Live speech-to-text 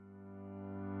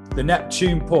The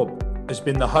Neptune pub has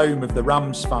been the home of the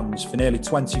Rams fans for nearly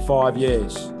 25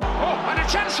 years. And a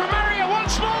chance for Mario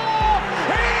once more!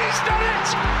 He's done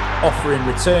it! Offering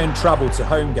return travel to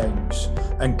home games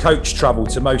and coach travel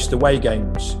to most away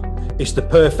games. It's the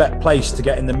perfect place to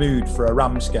get in the mood for a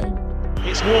Rams game.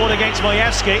 It's Ward against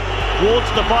Majewski. Ward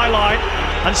to the byline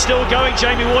and still going.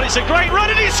 Jamie Ward. It's a great run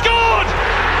and he scored!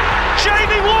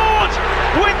 Jamie Ward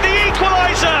with the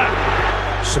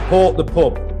equaliser! Support the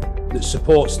pub that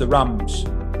supports the Rams.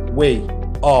 We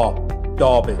are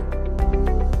Derby.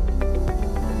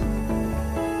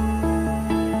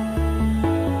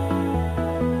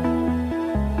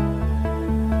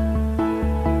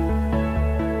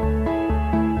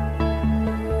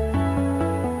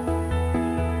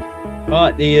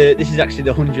 Right, this is actually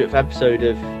the 100th episode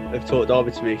of Talk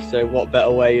Derby to me. So what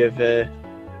better way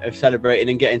of celebrating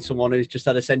and getting someone who's just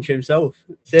had a century himself?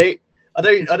 See, I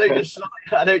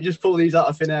don't just pull these out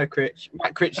of thin air.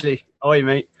 Matt Critchley, how are you,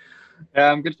 mate?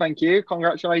 Yeah, I'm good, thank you.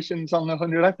 Congratulations on the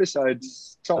 100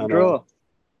 episodes. Top draw.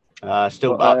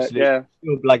 Still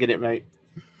blagging it, mate.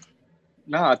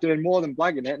 Nah, doing more than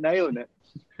blagging it, nailing it.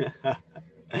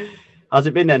 How's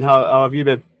it been then? How have you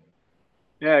been?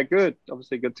 Yeah, good.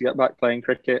 Obviously good to get back playing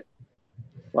cricket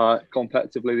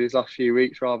competitively these last few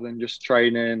weeks rather than just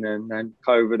training and then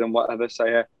COVID and whatever. So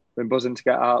yeah, been buzzing to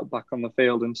get out back on the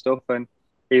field and stuff, and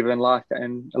even life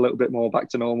getting a little bit more back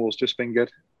to normal has just been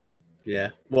good. Yeah.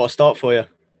 What a start for you.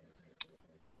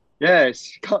 Yeah,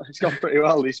 it's gone pretty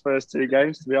well these first two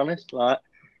games, to be honest.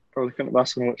 Probably couldn't have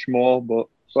asked for much more, but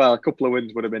a couple of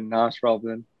wins would have been nice rather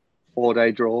than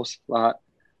 4-day draws. I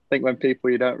think when people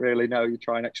you don't really know, you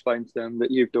try and explain to them that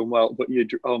you've done well, but you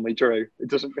only drew. It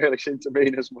doesn't really seem to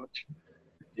mean as much.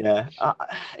 Yeah,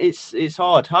 it's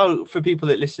hard. How for people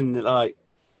that listen,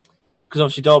 because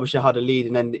obviously Derbyshire had a lead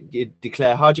and then you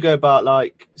declare. How do you go about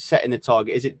setting the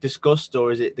target? Is it discussed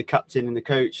or is it the captain and the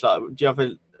coach? Do you have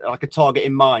a target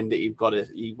in mind that you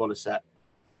want to set?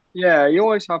 Yeah, you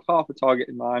always have half a target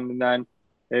in mind, and then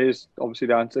it is obviously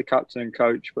down to the captain and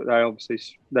coach. But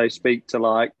they speak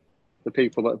to the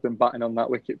people that have been batting on that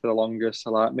wicket for the longest,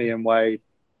 so me and Wade,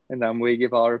 and then we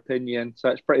give our opinion. So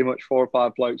it's pretty much 4 or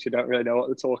 5 blokes who don't really know what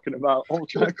they're talking about, all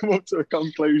trying to come up to a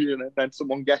conclusion, and then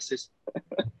someone guesses.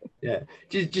 Yeah.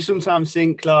 Do you sometimes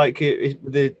think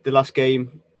the last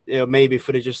game, maybe if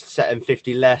we'd have just set him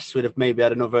 50 less, we'd have maybe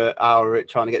had another hour at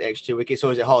trying to get the extra wickets?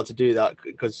 Or is it hard to do that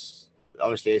because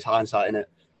obviously it's hindsight, isn't it?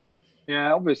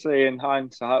 Yeah, obviously in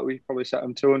hindsight we probably set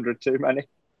them 200 too many,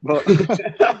 but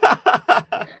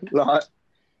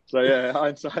so yeah,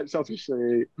 hindsight's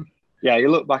obviously you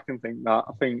look back and think that.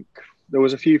 I think there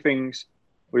was a few things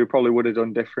we probably would have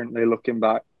done differently looking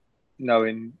back,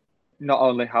 knowing not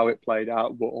only how it played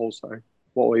out, but also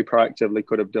what we proactively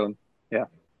could have done. Yeah.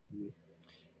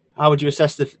 How would you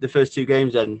assess the first two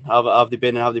games then? How have they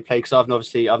been and how have they played? Because I've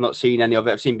not seen any of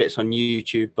it. I've seen bits on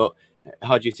YouTube, but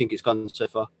how do you think it's gone so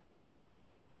far?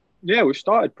 Yeah, we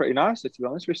started pretty nicely, to be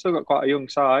honest. We've still got quite a young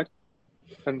side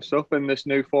and stuff. In this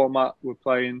new format, we're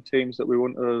playing teams that we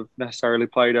wouldn't have necessarily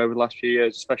played over the last few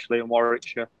years, especially in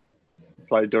Warwickshire. We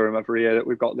play Durham every year that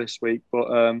we've got this week.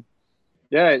 But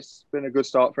it's been a good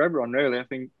start for everyone, really. I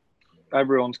think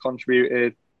everyone's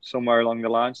contributed somewhere along the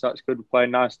line, so that's good. We're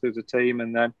playing nicely as a team,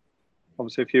 and then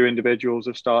obviously a few individuals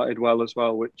have started well as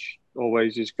well, which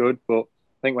always is good. But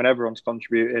I think when everyone's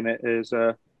contributing,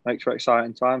 it makes for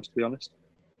exciting times, to be honest.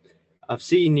 I've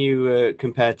seen you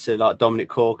compared to Dominic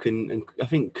Cork and I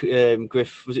think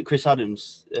Chris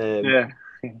Adams? Yeah.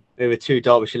 They were two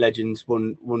Derbyshire legends,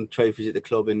 won trophies at the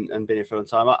club and been here for a long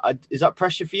time. Is that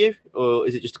pressure for you, or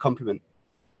is it just a compliment?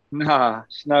 Nah,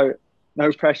 it's no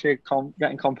pressure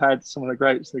getting compared to some of the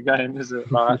greats of the game, is it?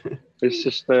 It's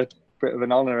just a bit of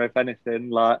an honour, if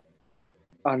anything.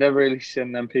 I've never really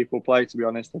seen them people play, to be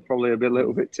honest. They're probably a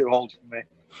little bit too old for me.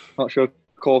 Not sure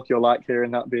Cork you'll like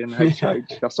hearing that being the head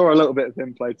coach. I saw a little bit of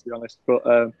him play, to be honest. But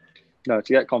to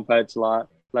get compared to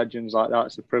legends like that,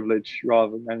 it's a privilege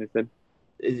rather than anything.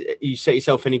 You set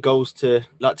yourself any goals to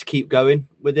keep going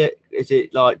with it? Is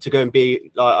it to go and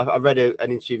be I read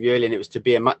an interview earlier and it was to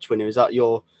be a match winner? Is that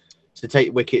to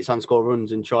take wickets and score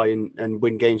runs and try and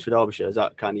win games for Derbyshire? Is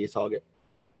that kind of your target?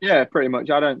 Yeah, pretty much.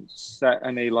 I don't set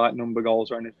any number goals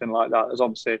or anything like that. There's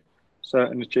obviously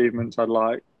certain achievements I'd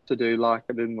like to do, like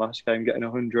I did in the last game, getting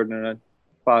 100 and then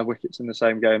 5 wickets in the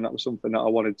same game. That was something that I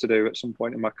wanted to do at some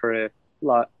point in my career.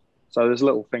 So there's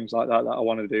little things like that I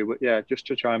want to do. But yeah, just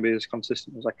to try and be as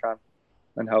consistent as I can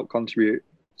and help contribute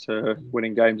to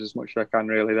winning games as much as I can,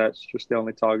 really. That's just the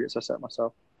only targets I set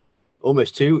myself.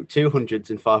 Almost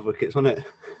 200s and 5 wickets, wasn't it?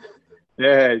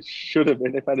 Yeah, it should have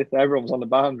been. If anything, everyone was on the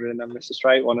boundary and then missed a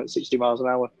straight one at 60 miles an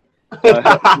hour.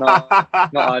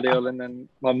 Not ideal. And then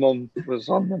my mum was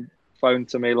on the phone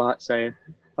to me, like saying,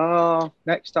 "Oh,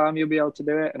 next time you'll be able to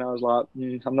do it." And I was like,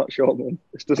 "I'm not sure, Mum.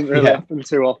 This doesn't really happen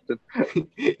too often."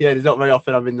 Yeah, there's not very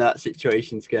often I'm in that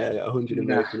situation to get 100 of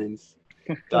openings.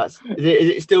 Is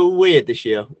it still weird this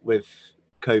year with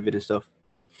COVID and stuff?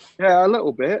 Yeah, a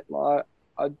little bit. Like,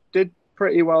 I did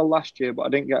pretty well last year, but I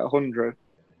didn't get 100.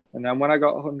 And then when I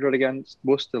got 100 against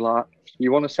Worcester, like,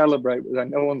 you want to celebrate, but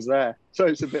then no one's there. So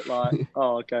it's a bit like,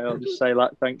 oh, okay, I'll just say,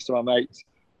 like, thanks to my mates.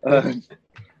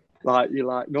 Like, you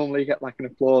like normally get like an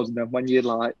applause, and then when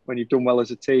you've done well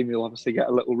as a team, you'll obviously get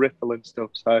a little ripple and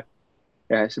stuff. So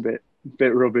yeah, it's a bit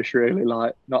rubbish, really,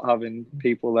 like not having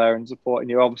people there and supporting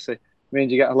you. Obviously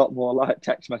means you get a lot more like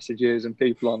text messages and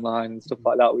people online and stuff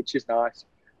like that, which is nice,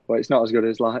 but it's not as good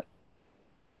as, like,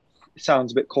 it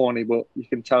sounds a bit corny, but you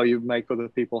can tell you make other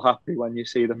people happy when you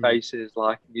see the faces,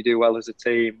 like, you do well as a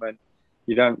team, and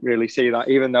you don't really see that,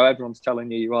 even though everyone's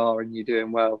telling you are and you're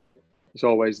doing well. It's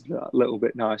always a little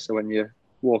bit nicer when you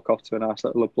walk off to a nice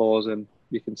little applause and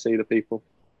you can see the people.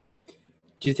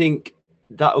 Do you think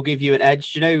that will give you an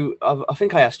edge? Do you know, I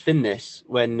think I asked Finn this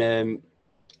when, do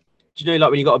you know, like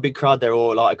when you got a big crowd there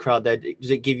or like a crowd there,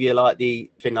 does it give you like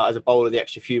the thing, like as a bowler, the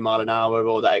extra few mile an hour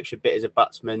or that extra bit as a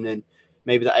batsman, and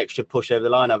maybe that extra push over the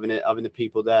line, having the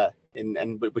people there,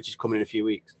 and which is coming in a few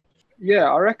weeks? Yeah,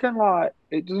 I reckon like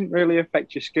it doesn't really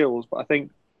affect your skills, but I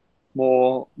think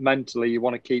more mentally you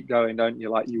want to keep going, don't you?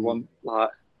 Like you want, like,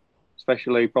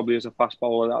 especially probably as a fast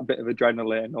bowler, that bit of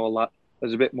adrenaline, or like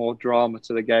there's a bit more drama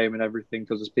to the game and everything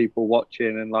because there's people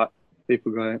watching and like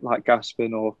people going like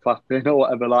gasping or clapping or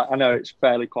whatever. Like, I know it's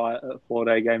fairly quiet at a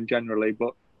 4-day game generally,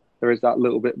 but there is that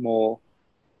little bit more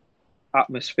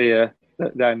atmosphere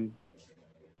that then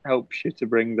helps you to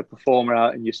bring the performer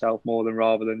out in yourself more than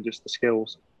rather than just the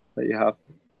skills that you have.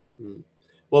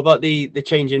 What about the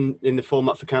change in the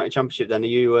format for county championship then? Are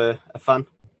you a fan?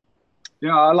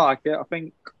 Yeah, I like it. I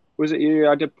think, was it you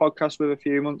I did a podcast with a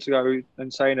few months ago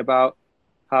and saying about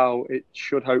how it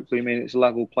should hopefully mean it's a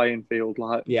level playing field,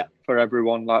 like, for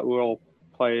everyone. Like, we're all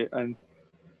playing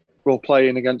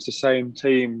against the same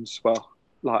teams, well,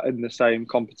 like in the same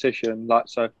competition. Like,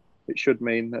 so it should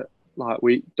mean that, like,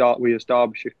 we as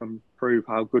Derbyshire can prove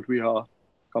how good we are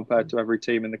compared to every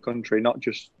team in the country, not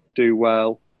just do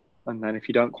well. And then if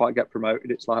you don't quite get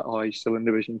promoted, it's like, oh, you're still in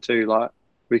Division 2. Like,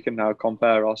 we can now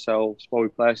compare ourselves. Well, we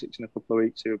play Essex in a couple of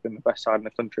weeks, who have been the best side in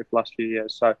the country for the last few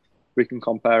years. So we can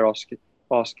compare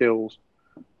our skills.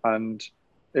 And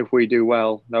if we do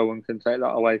well, no one can take that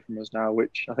away from us now,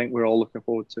 which I think we're all looking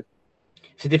forward to.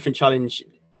 It's a different challenge.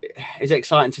 Is it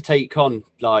exciting to take on,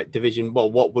 like,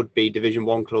 what would be Division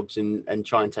 1 clubs and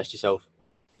try and test yourself?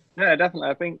 Yeah, definitely.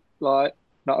 I think, like,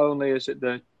 not only is it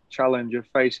the challenge of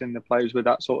facing the players with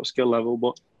that sort of skill level,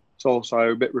 but it's also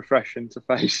a bit refreshing to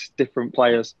face different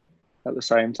players at the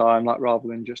same time, like, rather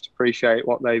than just appreciate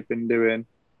what they've been doing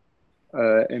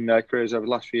in their careers over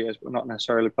the last few years, but not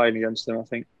necessarily playing against them. I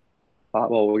think, like,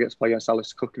 well, we'll get to play against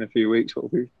Alistair Cook in a few weeks, but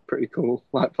it'll be pretty cool,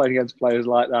 like, playing against players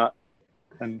like that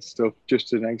and stuff,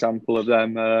 just an example of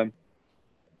them.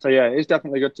 So yeah, it's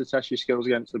definitely good to test your skills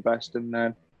against the best. And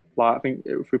then, like, I think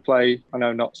if we play, I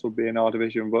know Notts will be in our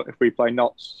division, but if we play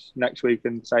Notts next week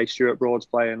and say Stuart Broad's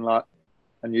playing, like,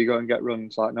 and you go and get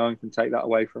runs, like, no one can take that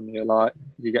away from you. Like,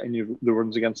 you're getting the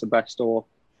runs against the best, or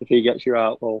if he gets you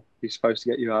out, well, he's supposed to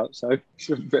get you out. So it's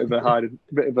a bit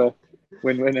of a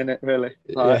win-win, in it, really.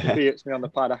 Like, if he hits me on the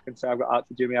pad, I can say I've got out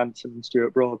to Jimmy Anderson and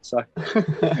Stuart Broad. So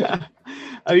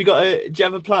do you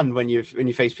have a plan when you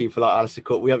face people like Alistair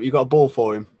Cook? You got a ball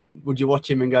for him? Would you watch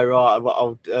him and go, right,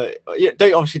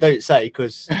 don't say,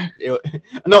 because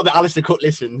not that Alistair Cook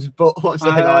listens, but what's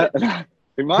that like?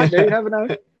 He might do, you never know,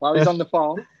 while he's on the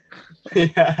farm.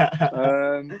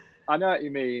 Yeah. I know what you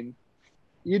mean.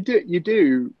 You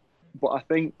do, but I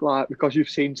think, like, because you've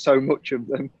seen so much of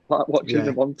them, like watching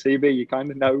them on TV, you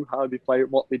kind of know how they play and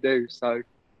what they do. So,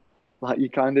 like, you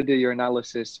kind of do your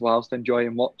analysis whilst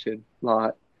enjoying watching.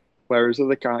 Like, whereas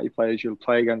other county players you'll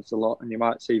play against a lot and you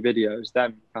might see videos,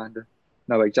 them you kind of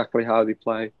know exactly how they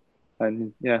play.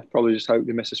 And yeah, probably just hope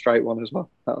they miss a straight one as well.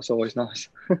 That's always nice.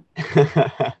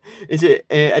 Is it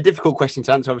a difficult question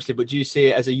to answer, obviously, but do you see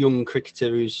it as a young cricketer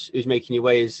who's making your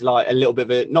way as, like, a little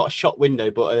bit of not a shot window,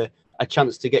 but a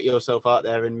chance to get yourself out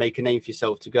there and make a name for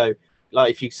yourself to go? Like,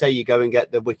 if you say you go and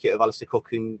get the wicket of Alistair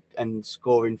Cook and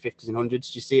score in 50s and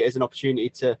 100s, do you see it as an opportunity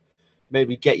to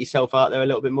maybe get yourself out there a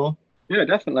little bit more? Yeah,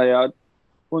 definitely. I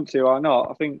want to, why not?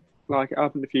 I think, like, it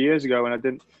happened a few years ago when I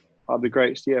didn't have the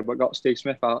greatest year, but got Steve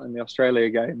Smith out in the Australia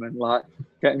game, and, like,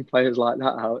 getting players like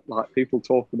that out, like, people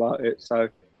talk about it. So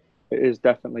it is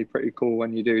definitely pretty cool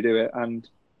when you do it. And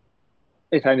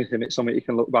if anything, it's something you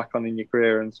can look back on in your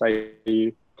career and say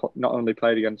you not only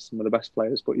played against some of the best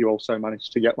players, but you also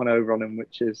managed to get one over on them,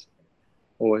 which is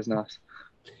always nice.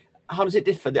 How does it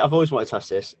differ? I've always wanted to ask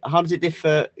this. How does it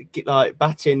differ, like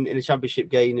batting in a championship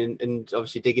game and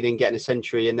obviously digging in, getting a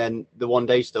century, and then the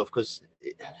one-day stuff? Because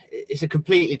it's a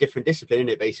completely different discipline, isn't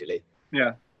it? Basically.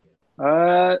 Yeah.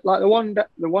 Like the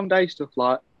one day stuff,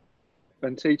 like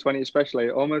and T20 especially,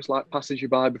 it almost like passes you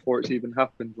by before it's even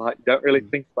happened. Like you don't really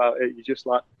think about it. You just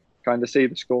like kind of see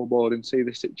the scoreboard and see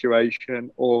the situation,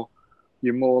 or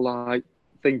you more like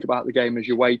think about the game as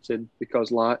you're waiting, because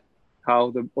like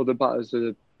how the other batters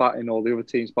are batting or the other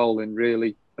team's bowling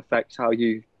really affects how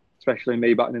you, especially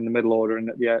me batting in the middle order and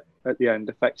at the end,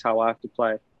 affects how I have to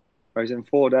play. Whereas in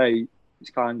 4-day,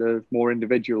 it's kind of more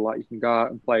individual. Like you can go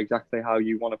out and play exactly how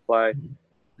you want to play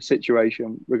the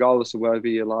situation, regardless of whether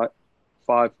you're like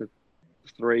 5 for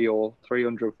 3 or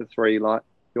 300 for 3. Like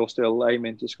you're still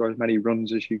aiming to score as many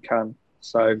runs as you can.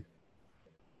 So,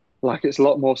 like it's a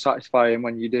lot more satisfying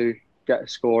when you do get a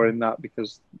score in that,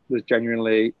 because there's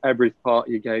genuinely every part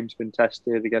of your game's been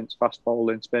tested against fast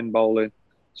bowling, spin bowling,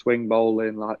 swing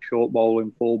bowling, like short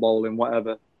bowling, full bowling,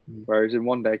 whatever. Whereas in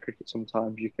one day cricket,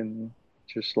 sometimes you can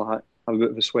just like have a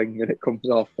bit of a swing and it comes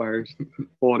off. Whereas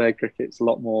 4-day cricket's a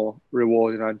lot more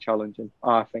rewarding and challenging,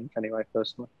 I think, anyway,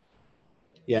 personally.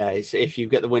 Yeah, it's, if you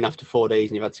get the win after 4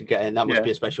 days and you've had to get in, that must be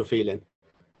a special feeling.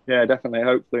 Yeah, definitely.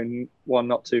 Hopefully one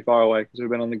not too far away, because we've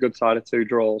been on the good side of 2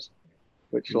 draws,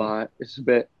 which like it's a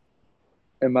bit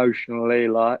emotionally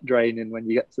like draining when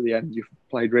you get to the end. You've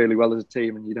played really well as a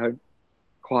team and you don't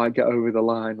quite get over the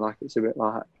line. Like it's a bit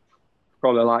like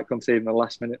probably like conceding the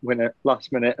last minute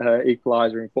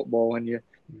equaliser in football when you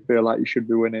feel like you should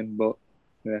be winning. But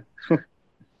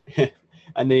yeah.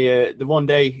 And the one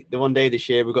day this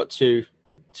year we've got two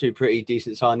pretty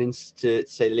decent signings to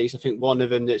say the least. I think one of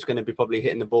them that's going to be probably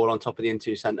hitting the ball on top of the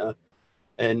N2 centre,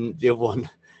 and the other one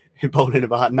bowling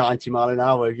about 90 mile an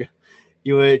hour. Do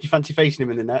you fancy facing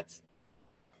him in the nets?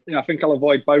 Yeah, I think I'll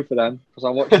avoid both of them, because I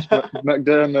watched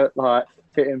McDermott like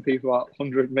hitting people at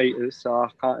 100 metres, so I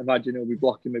can't imagine he'll be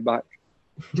blocking me back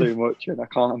too much, and I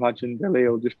can't imagine Billy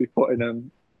will just be putting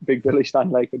him, Big Billy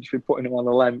Stanley could just be putting him on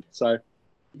the length. So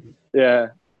yeah,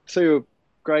 2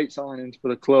 great signings for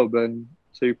the club and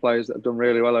 2 players that have done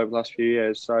really well over the last few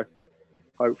years. So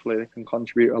hopefully they can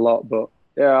contribute a lot. But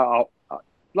yeah, I'd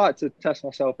like to test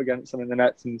myself against them in the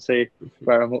nets and see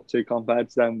where I'm up to compared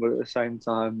to them. But at the same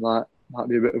time, like might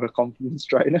be a bit of a confidence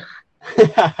trainer.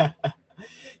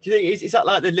 Do you think is that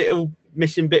like the little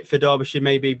missing bit for Derbyshire,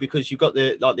 maybe because you've got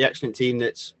the excellent team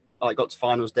that's like got to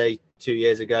finals day 2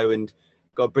 years ago and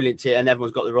got a brilliant team and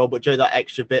everyone's got the role, but the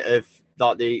extra bit of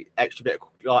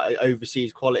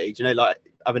overseas quality, do you know, like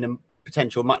having a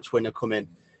potential match winner come in,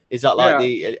 is that like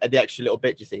the extra little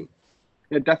bit, do you think?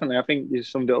 Yeah, definitely. I think you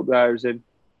summed it up there, as in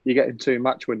you're getting 2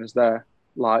 match winners there.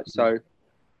 Like, so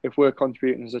if we're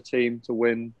contributing as a team to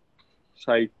win,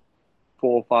 say,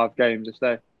 4 or 5 games,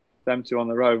 if them 2 on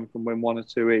their own can win 1 or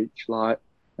 2 each, like,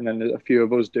 and then a few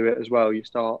of us do it as well, you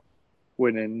start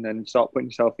winning and start putting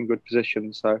yourself in good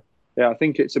positions. So yeah, I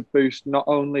think it's a boost not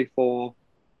only for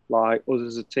like us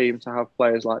as a team to have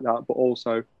players like that, but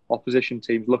also opposition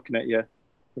teams looking at you,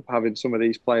 having some of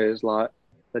these players, like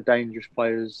the dangerous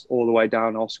players all the way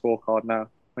down our scorecard now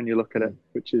when you look at it,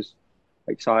 which is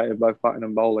exciting, both batting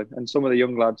and bowling. And some of the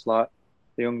young lads, like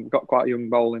got quite a young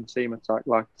bowling team attack,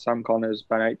 like Sam Connors,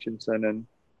 Ben Aitchinson, and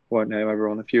I won't name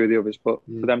everyone, a few of the others, but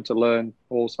for them to learn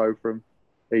also from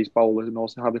these bowlers and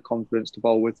also have the confidence to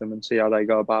bowl with them and see how they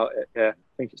go about it. Yeah,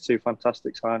 I think it's 2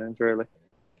 fantastic signings, really.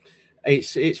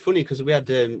 It's funny because we had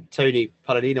Tony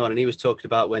Palladino on, and he was talking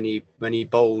about when he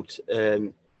bowled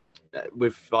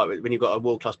with like when you've got a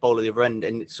world class bowler at the other end,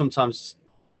 and sometimes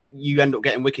you end up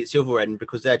getting wickets the other end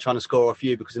because they're trying to score off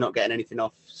you because they're not getting anything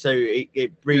off. So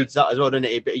it breeds that as well, doesn't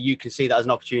it? But you can see that as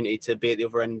an opportunity to be at the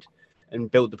other end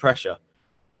and build the pressure.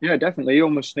 Yeah, definitely. You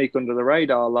almost sneak under the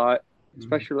radar, like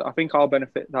especially. I think I'll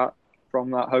benefit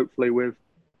from that hopefully with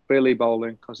Billy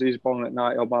bowling, because he's bowling at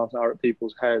 90 miles an hour at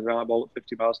people's heads and I bowl at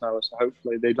 50 miles an hour, so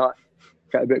hopefully they'd like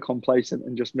get a bit complacent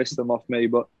and just miss them off me.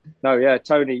 But no, yeah,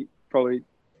 Tony probably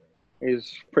is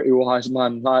a pretty wise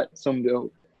man, like summed it up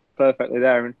perfectly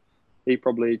there, and he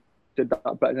probably did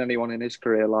that better than anyone in his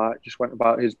career, like just went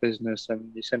about his business, and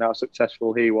you've seen how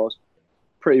successful he was,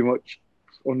 pretty much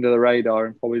under the radar,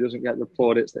 and probably doesn't get the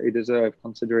plaudits that he deserved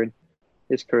considering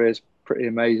his career is pretty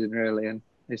amazing, really, and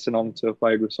it's an honour to have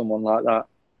played with someone like that.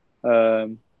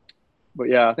 But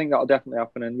yeah, I think that'll definitely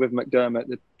happen. And with McDermott,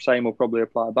 the same will probably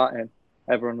apply batting.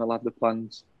 Everyone will have the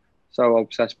plans so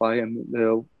obsessed by him that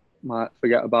they'll might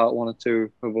forget about 1 or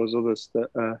 2 of us others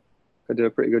that could do a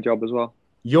pretty good job as well.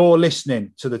 You're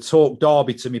listening to the Talk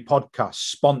Derby to Me podcast,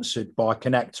 sponsored by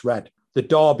Connect Red, the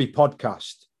Derby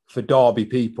podcast for Derby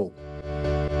people.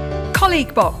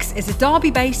 Colleague Box is a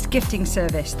Derby-based gifting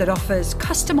service that offers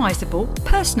customisable,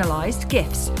 personalised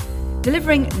gifts.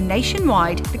 Delivering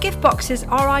nationwide, the gift boxes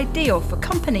are ideal for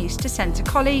companies to send to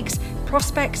colleagues,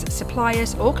 prospects,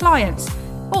 suppliers or clients,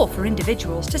 or for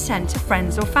individuals to send to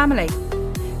friends or family.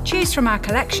 Choose from our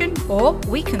collection, or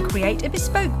we can create a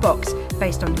bespoke box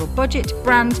based on your budget,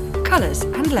 brand, colours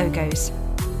and logos.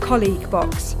 Colleague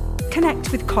Box.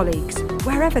 Connect with colleagues,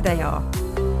 wherever they are.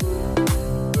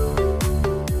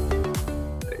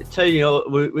 Tony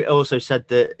we also said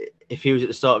that if he was at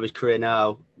the start of his career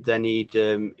now, then he'd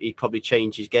probably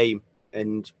change his game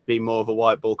and be more of a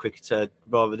white ball cricketer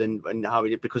rather than how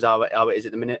it is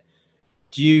at the minute.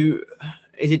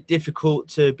 Is it difficult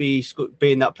to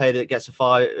being that player that gets a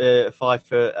five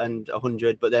for and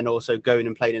 100, but then also going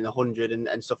and playing in 100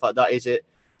 and stuff like that? Is it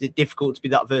difficult to be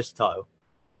that versatile?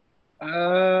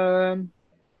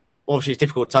 Obviously, it's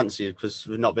difficult to answer because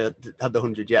we've not had the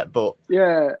 100 yet. But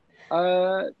yeah,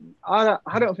 I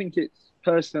don't think it's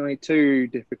personally too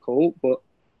difficult, but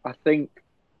I think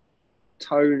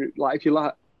Tony, like if you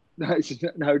like,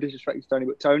 no disrespect to Tony,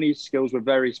 but Tony's skills were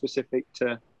very specific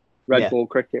to red ball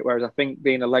cricket, whereas I think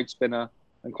being a leg spinner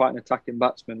and quite an attacking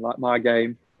batsman, like my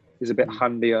game is a bit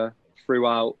handier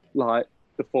throughout like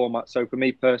the format. So for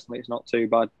me personally, it's not too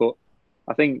bad, but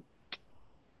I think,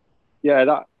 yeah,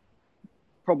 that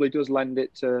probably does lend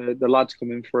it to the lads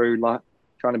coming through, like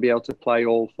trying to be able to play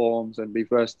all forms and be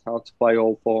versatile to play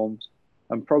all forms.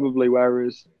 And probably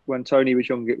whereas when Tony was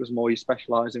young, it was more you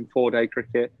specialise in 4-day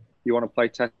cricket, you want to play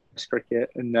test cricket,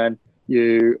 and then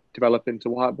you develop into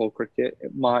white ball cricket.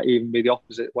 It might even be the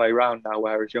opposite way around now,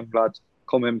 whereas young lads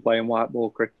come in playing white ball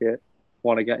cricket,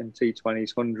 want to get in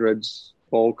T20s, 100s,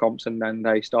 ball comps, and then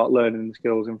they start learning the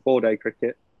skills in 4-day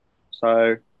cricket.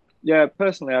 So, yeah,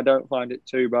 personally, I don't find it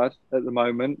too bad at the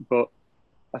moment, but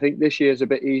I think this year's a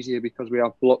bit easier because we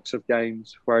have blocks of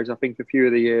games, whereas I think a few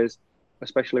of the years,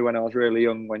 especially when I was really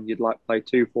young, when you'd like play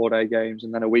 2 4-day games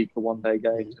and then a week of 1-day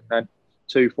games and then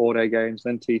 2 4-day games,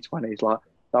 then T20s, like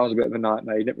that was a bit of a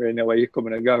nightmare. You didn't really know where you're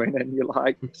coming and going, and you're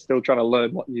like still trying to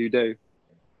learn what you do.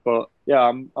 But yeah,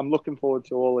 I'm looking forward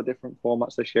to all the different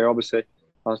formats this year. Obviously,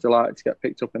 I was delighted to get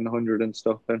picked up in the 100 and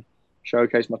stuff and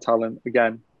showcase my talent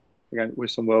again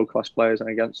with some world-class players and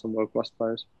against some world-class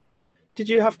players. Did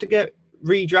you have to get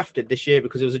redrafted this year?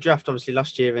 Because there was a draft obviously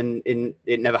last year and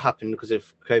it never happened because of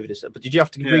COVID and stuff. But did you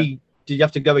have to did you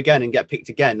have to go again and get picked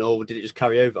again, or did it just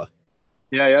carry over?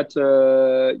 Yeah,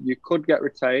 you could get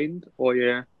retained, or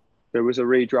there was a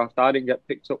redraft. I didn't get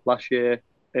picked up last year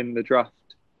in the draft,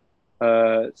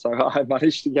 so I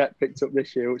managed to get picked up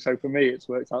this year. So for me, it's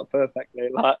worked out perfectly,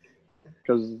 like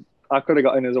because I could have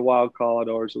got in as a wild card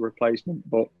or as a replacement,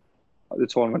 but the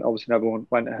tournament obviously never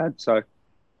went ahead. So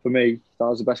for me, that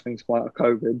was the best thing to come out of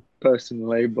COVID,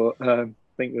 personally. But I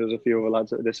think there was a few other lads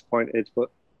that were disappointed. But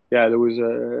yeah, there was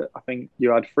I think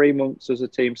you had 3 months as a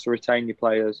team to retain your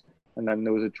players, and then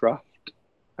there was a draft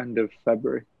end of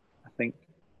February, I think.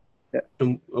 Yeah.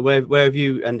 And where have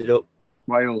you ended up?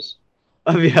 Wales.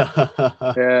 Oh yeah.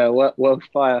 Yeah, Welsh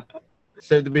Fire.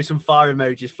 So there'll be some fire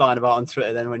emojis flying about on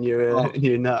Twitter then when you're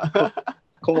in that. Of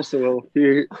course there will.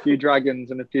 A few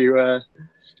dragons and a few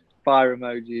fire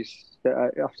emojis. I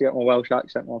have to get my Welsh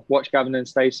accent on. Watch Gavin and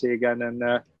Stacey again and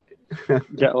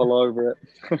get all over it.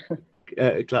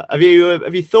 Have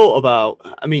you thought about?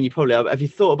 I mean, you probably have. Have you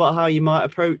thought about how you might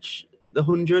approach the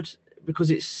 100?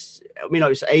 Because it's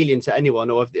alien to anyone.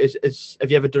 Or have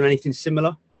you ever done anything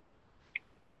similar?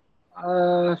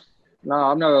 No,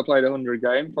 I've never played a 100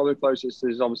 game. Probably closest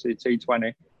is obviously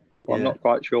T20. But I'm not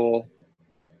quite sure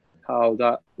how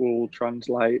that will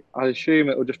translate. I assume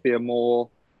it will just be a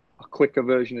quicker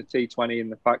version of T20 in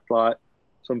the fact, like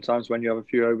sometimes when you have a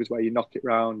few overs where you knock it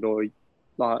round or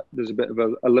like there's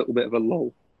a little bit of a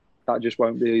lull, that just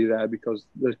won't be there because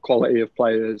the quality of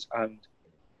players and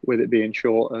with it being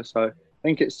shorter. So I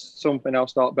think it's something I'll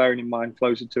start bearing in mind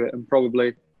closer to it, and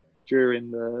probably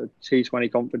during the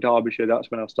T20 comp for Derbyshire,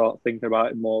 that's when I'll start thinking about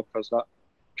it more because that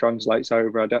translates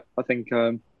over. I think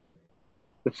the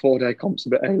 4-day comp's a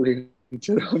bit alien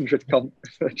to the 100 comp.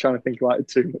 I'm trying to think about it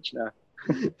too much now.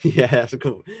 Yeah,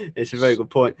 it's a very good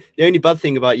point. The only bad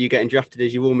thing about you getting drafted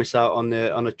is you will miss out on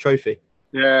a trophy.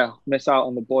 Yeah, miss out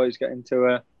on the boys getting to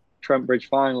a Trent Bridge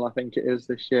final, I think it is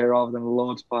this year, rather than the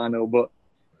Lord's final. But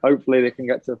hopefully they can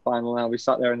get to the final and I'll be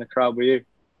sat there in the crowd with you.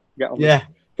 Get on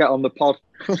the pod.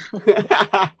 I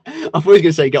thought you were going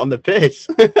to say get on the piss.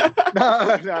 No. Well,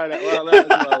 that as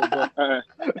well.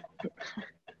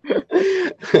 But,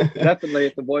 definitely,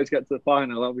 if the boys get to the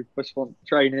final, I'll be pushing on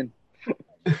training.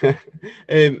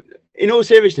 In all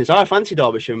seriousness, I fancy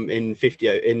Derbyshire in 50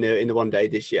 in the one day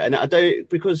this year, and I don't,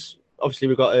 because obviously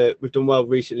we've done well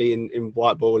recently in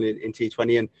white ball in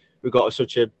T20, and we've got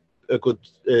such a good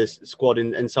squad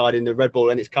inside in the red ball,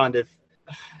 and it's kind of,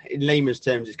 in layman's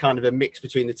terms, it's kind of a mix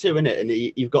between the two, isn't it? And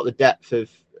you've got the depth of.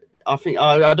 I think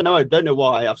I don't know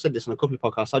why I've said this on a couple of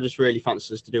podcasts. I just really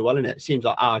fancy us to do well in it. It seems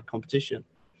like our competition.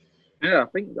 Yeah, I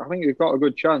think we've got a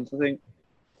good chance. I think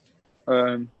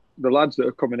the lads that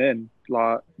are coming in,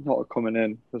 like not coming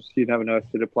in because you never know if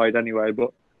they'd have played anyway.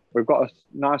 But we've got a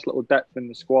nice little depth in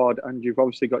the squad, and you've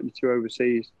obviously got your two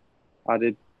overseas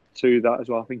added to that as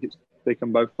well. I think they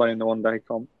can both play in the one day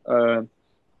comp.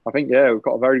 I think we've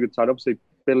got a very good side. Obviously,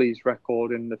 Billy's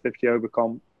record in the 50 over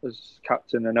comp as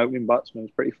captain and opening batsman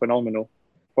is pretty phenomenal.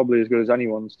 Probably as good as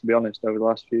anyone's, to be honest, over the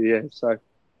last few years. So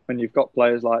when you've got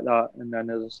players like that, and then,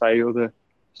 as I say, other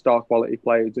star quality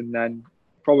players, and then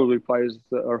probably players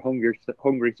that are hungry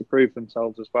to prove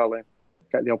themselves as well and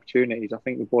get the opportunities, I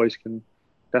think the boys can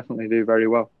definitely do very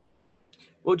well.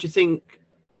 What do you think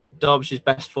Derbyshire's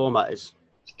best format is?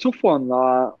 It's a tough one.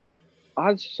 I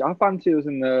fancy us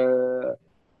in the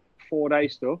 4-day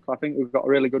stuff. I think we've got a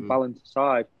really good balanced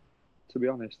side, to be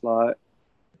honest. Like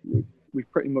we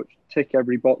pretty much tick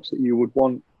every box that you would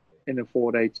want in a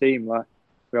 4-day team. Like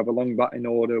we have a long batting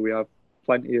order, we have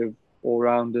plenty of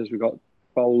all-rounders, we've got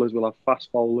bowlers, we'll have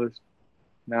fast bowlers.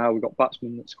 Now we've got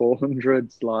batsmen that score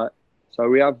hundreds. So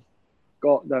we have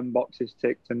got them boxes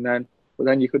ticked, but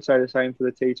then you could say the same for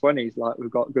the T20s. Like we've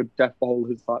got good death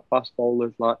bowlers, like fast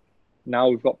bowlers. Like now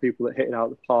we've got people that hit it out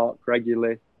the park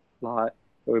regularly, like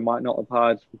that we might not have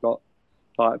had. We've got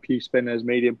like a few spinners,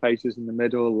 medium pacers in the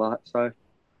middle. Like so,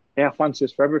 yeah, I fancy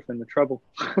us for everything. The treble.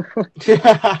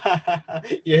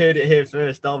 You heard it here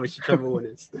first. Derbyshire treble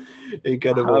winners.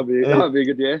 Incredible. That'd be a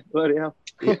good year. Bloody hell.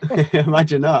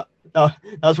 Imagine that. Oh,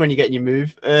 that's when you're getting your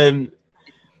move.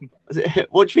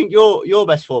 What do you think your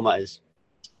best format is?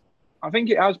 I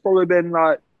think it has probably been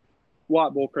like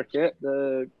white ball cricket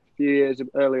the few years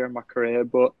earlier in my career,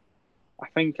 but I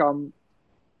think I'm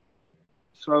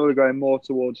slowly going more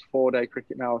towards 4-day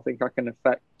cricket now. I think I can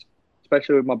affect,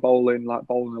 especially with my bowling, like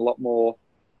bowling a lot more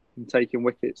and taking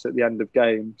wickets at the end of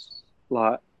games,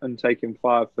 like and taking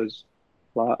fifers.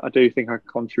 Like I do think I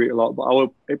contribute a lot, but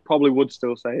it probably would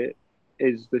still say it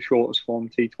is the shortest form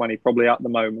T20. Probably at the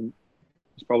moment,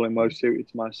 it's probably most suited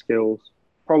to my skills.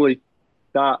 Probably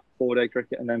that 4-day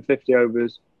cricket, and then 50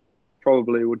 overs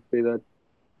probably would be the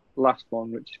last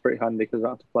one, which is pretty handy because I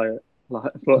have to play it.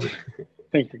 Like, but I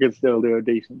think I could still do a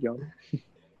decent job.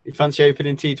 You fancy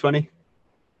opening T20?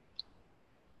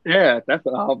 Yeah,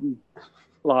 definitely.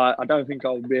 I don't think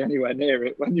I'll be anywhere near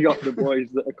it when you got the boys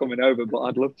that are coming over, but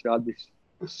I'd love to. I'd be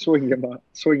swinging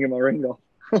my ring off.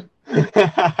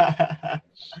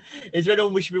 Is there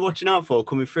anyone we should be watching out for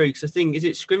coming through? Because I think is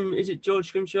it George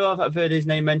Scrimshaw? I've heard his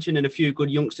name mentioned, and a few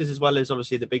good youngsters as well as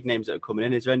obviously the big names that are coming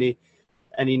in. Is there any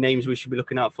names we should be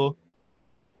looking out for?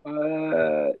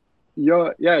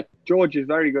 Yeah, George is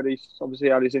very good. He's obviously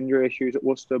had his injury issues at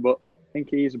Worcester, but I think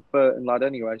he's a Burton lad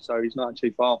anyway, so he's not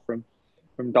actually far from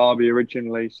Derby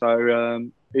originally. So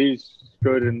he's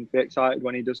good, and be excited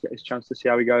when he does get his chance to see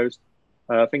how he goes.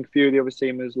 I think a few of the other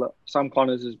teamers, like Sam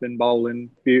Connors has been bowling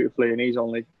beautifully, and he's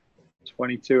only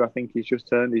 22. I think he's just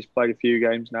turned. He's played a few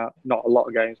games now, not a lot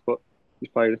of games, but he's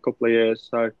played a couple of years.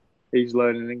 So he's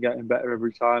learning and getting better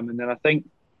every time. And then I think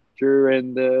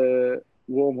during the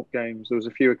warm-up games, there was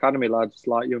a few academy lads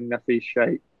like young Nefis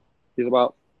Sheikh. He's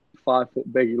about 5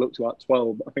 foot big. He looks about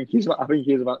 12. But I think he's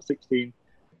about 16,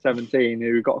 17.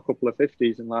 Who got a couple of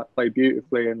 50s and like played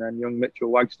beautifully. And then young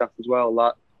Mitchell Wagstaff as well.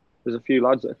 Like there's a few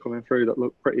lads that are coming through that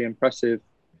look pretty impressive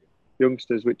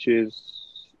youngsters, which is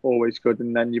always good.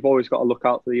 And then you've always got to look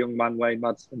out for the young man Wayne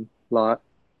Madsen. Like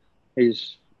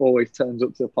he's always turns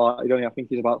up to the party. I think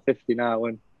he's about 50 now,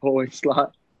 and always like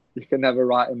you can never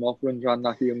write him off. Runs around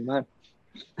like a young man.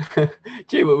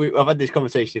 I've had this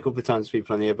conversation a couple of times with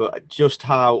people on here, but just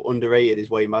how underrated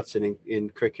is Wayne Madsen in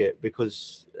cricket,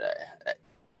 because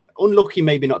unlucky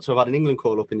maybe not to have had an England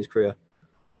call up in his career.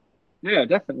 Yeah,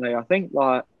 definitely. I think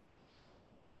like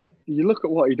you look at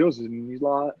what he does, and he's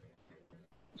like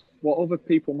what other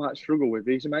people might struggle with.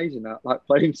 He's amazing at like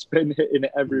playing spin, hitting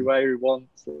it everywhere he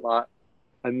wants. Like,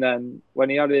 and then when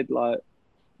he added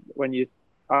when you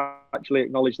actually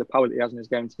acknowledge the power that he has in his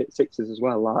game to hit sixes as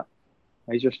well, like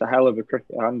he's just a hell of a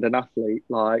cricketer and an athlete.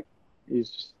 Like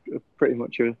he's pretty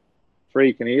much a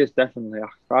freak, and he is definitely.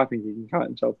 I think he can count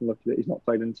himself and lucky that he's not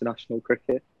played international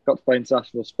cricket. Got to play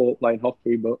international sport playing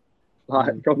hockey, but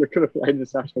probably could have played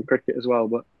international cricket as well.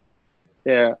 But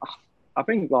yeah, I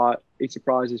think like he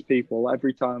surprises people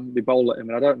every time they bowl at him,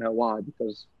 and I don't know why,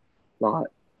 because Like,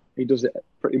 he does it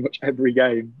pretty much every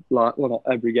game. Like, well, not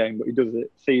every game, but he does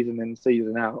it season in,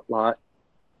 season out. Like,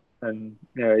 and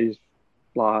yeah, he's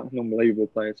like an unbelievable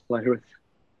player to play with.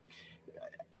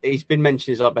 He's been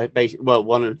mentioned as like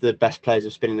one of the best players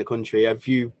of spin in the country. Have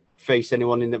you faced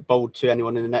anyone bowled to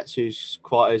anyone in the nets who's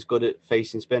quite as good at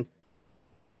facing spin?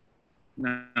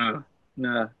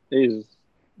 No, he's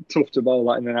tough to bowl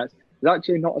that in the nets. He's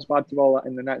actually not as bad to bowl that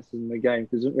in the nets as in the game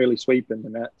because he doesn't really sweep in the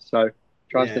net. So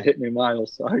tries to hit me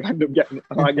miles. So I end up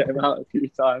I might get him out a few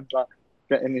times, like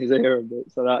getting his ear a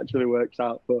bit. So that actually works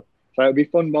out. But so it'll be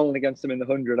fun bowling against him in the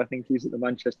 100. I think he's at the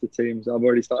Manchester team, so I've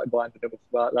already started blinding him up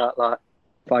about that. Like,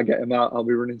 if I get him out, I'll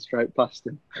be running straight past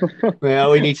him. Well,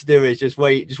 all we need to do is just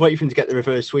wait for him to get the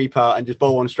reverse sweep out and just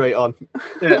bowl one straight on.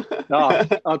 Yeah,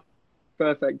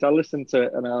 perfect. I'll listen to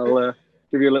it and I'll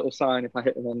give you a little sign if I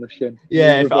hit him on the shin.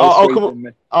 Yeah, I'll come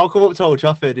up to Old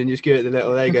Trafford and just give it the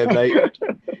little. There you go, mate.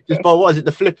 Just bowl. What is it?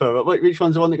 The flipper. Which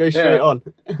one's the one that goes straight on?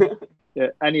 Yeah,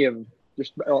 any of them.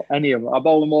 Just any of them. I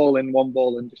bowl them all in one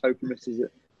ball and just hope he misses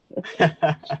it.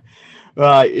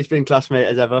 Right, it's been class, mate,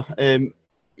 as ever.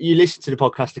 You listen to the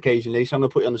podcast occasionally, so I'm going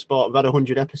to put you on the spot. We've had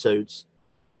 100 episodes.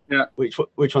 Yeah.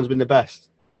 Which one's been the best?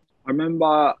 I remember,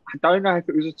 I don't know if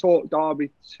it was a Talk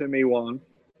Derby to me one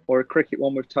or a cricket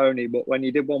one with Tony, but when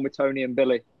you did one with Tony and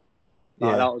Billy,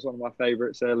 that was one of my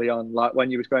favourites early on. Like when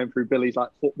you was going through Billy's like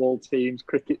football teams,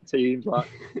 cricket teams, like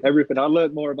everything. I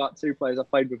learned more about two players I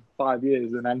played with for 5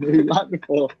 years than I knew like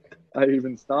before I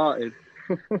even started.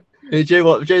 Do you know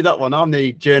what? Do that one? I'm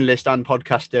the journalist and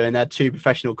podcaster, and they had two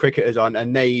professional cricketers on,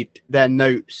 and their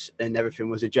notes and everything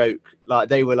was a joke. Like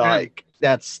they were like they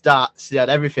had stats, they had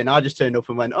everything. I just turned up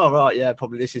and went, "Oh right, yeah,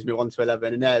 probably this is me 1 to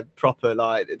 11," and they're proper.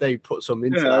 Like they put some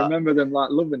into that. I remember them like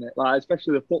loving it, like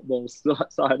especially the football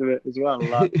side of it as well.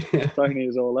 Like Tony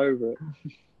is all over it.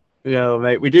 Yeah,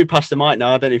 mate. We do pass the mic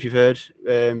now. I don't know if you've heard,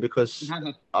 because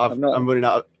I'm running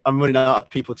out of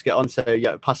people to get on. So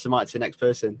yeah, pass the mic to the next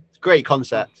person. It's a great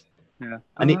concept. Yeah.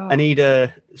 I need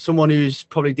someone who's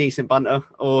probably decent banter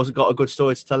or has got a good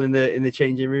story to tell in the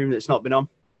changing room that's not been on.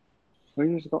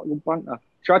 Who's got good banter?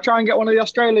 Should I try and get one of the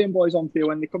Australian boys on for you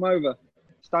when they come over?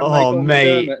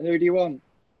 Mate. Who do you want?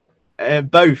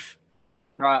 Both.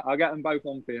 Right, I'll get them both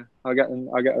on for you. I'll get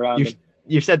around them.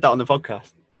 You've said that on the podcast.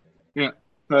 Yeah.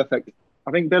 Perfect.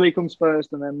 I think Billy comes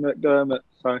first and then McDermott.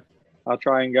 So I'll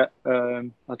try and get both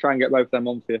of them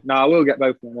on for you. No, I will get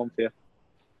both of them on for you.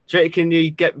 Can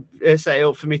you get set it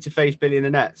up for me to face Billy in the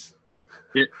nets?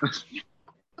 Yeah.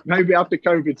 Maybe after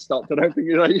COVID stopped. I don't think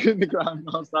you're in the ground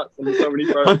whilst that's on so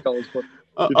many protocols. But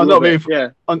I'm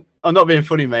not being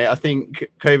funny, mate. I think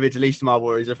COVID's the least of my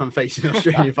worries if I'm facing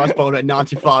Australian fast bowler at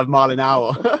 95 mile an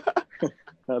hour.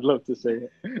 I'd love to see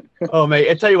it. Oh, mate,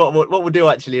 I'll tell you what we'll do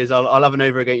actually is I'll have an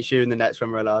over against you in the nets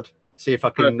when we're allowed. See if I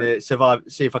can survive.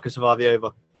 See if I can survive the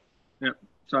over. Yeah,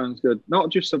 sounds good. Not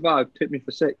just survive. Tip me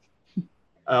for 6.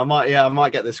 I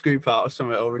might get the scoop out or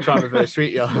something, or try and reverse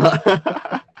sweep you.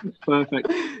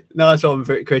 Perfect. Nice one,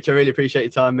 Chris. I really appreciate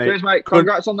your time, mate. Cheers, mate.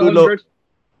 Congrats on the 100.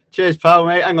 Cheers, pal,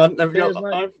 mate. Hang on. Cheers,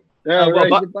 mate. Yeah,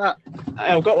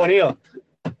 I've got one here.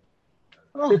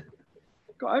 Oh,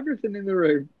 got everything in the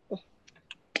room.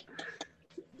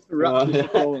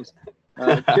 Cheers,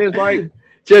 mate.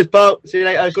 Cheers, pal. See you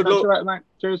later. Good luck. Right, mate.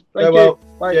 Cheers. Thank you.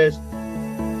 Bye. Cheers.